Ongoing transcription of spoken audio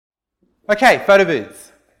Okay, photo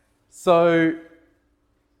booths. So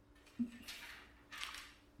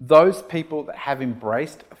those people that have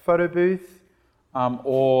embraced a photo booth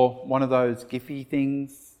or one of those Giphy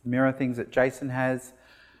things, mirror things that Jason has,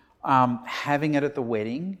 having it at the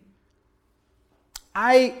wedding,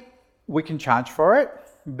 we can charge for it,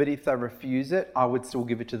 but if they refuse it, I would still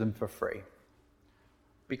give it to them for free.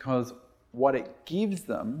 Because what it gives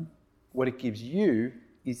them, what it gives you,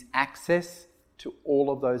 is access to all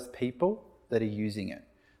of those people that are using it.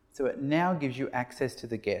 So it now gives you access to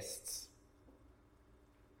the guests.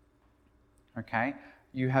 Okay?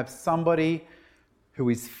 You have somebody who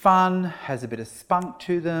is fun, has a bit of spunk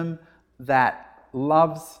to them, that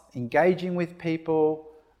loves engaging with people.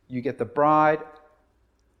 You get the bride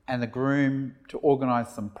and the groom to organise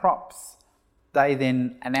some props. They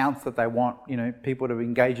then announce that they want, people to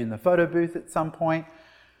engage in the photo booth at some point.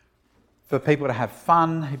 For people to have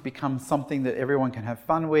fun, it becomes something that everyone can have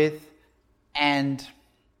fun with. And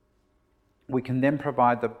we can then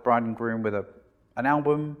provide the bride and groom with an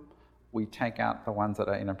album. We take out the ones that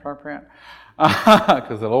are inappropriate,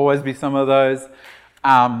 because there'll always be some of those.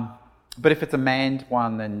 But if it's a manned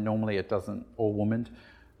one, then normally it doesn't, or womaned,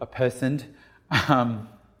 a personed,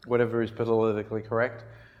 whatever is politically correct,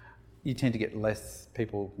 you tend to get less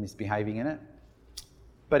people misbehaving in it.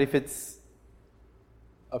 But if it's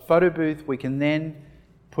a photo booth, we can then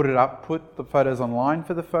put the photos online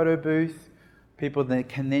for the photo booth. People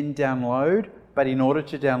can then download, but in order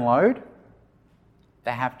to download,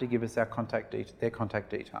 they have to give us their contact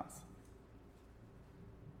details.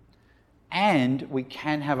 And we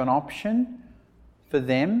can have an option for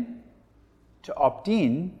them to opt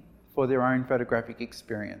in for their own photographic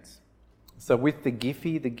experience. So with the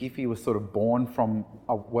Giphy was sort of born from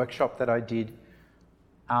a workshop that I did,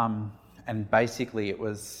 and basically it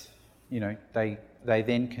was, they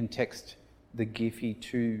then can text the Giphy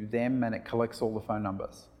to them and it collects all the phone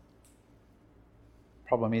numbers.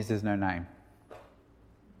 Problem is there's no name.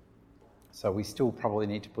 So we still probably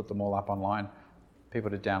need to put them all up online, people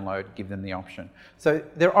to download, give them the option. So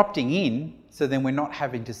they're opting in, so then we're not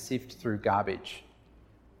having to sift through garbage.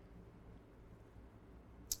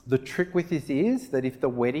 The trick with this is that if the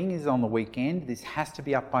wedding is on the weekend, this has to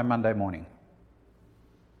be up by Monday morning.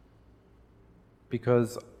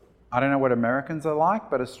 Because I don't know what Americans are like,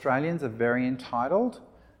 but Australians are very entitled.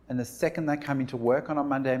 And the second they come into work on a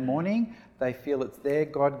Monday morning, they feel it's their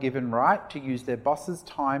God-given right to use their boss's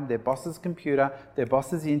time, their boss's computer, their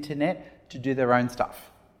boss's internet to do their own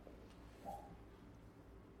stuff.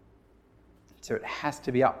 So it has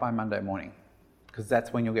to be up by Monday morning, because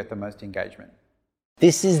that's when you'll get the most engagement.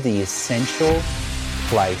 This is the essential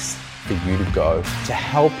place for you to go to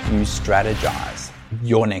help you strategize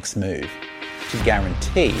your next move to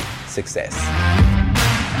guarantee success.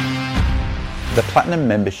 The Platinum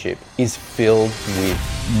membership is filled with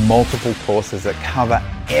multiple courses that cover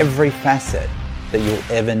every facet that you'll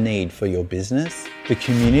ever need for your business. The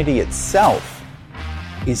community itself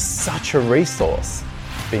is such a resource.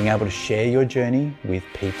 Being able to share your journey with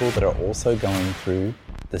people that are also going through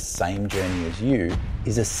the same journey as you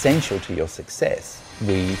is essential to your success.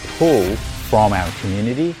 We pull from our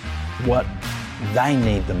community what they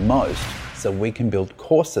need the most, so we can build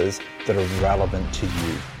courses that are relevant to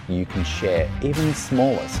you. You can share even the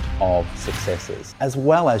smallest of successes, as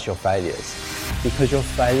well as your failures, because your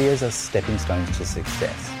failures are stepping stones to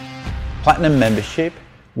success. Platinum membership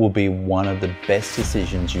will be one of the best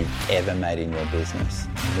decisions you've ever made in your business,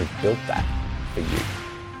 and we've built that for you.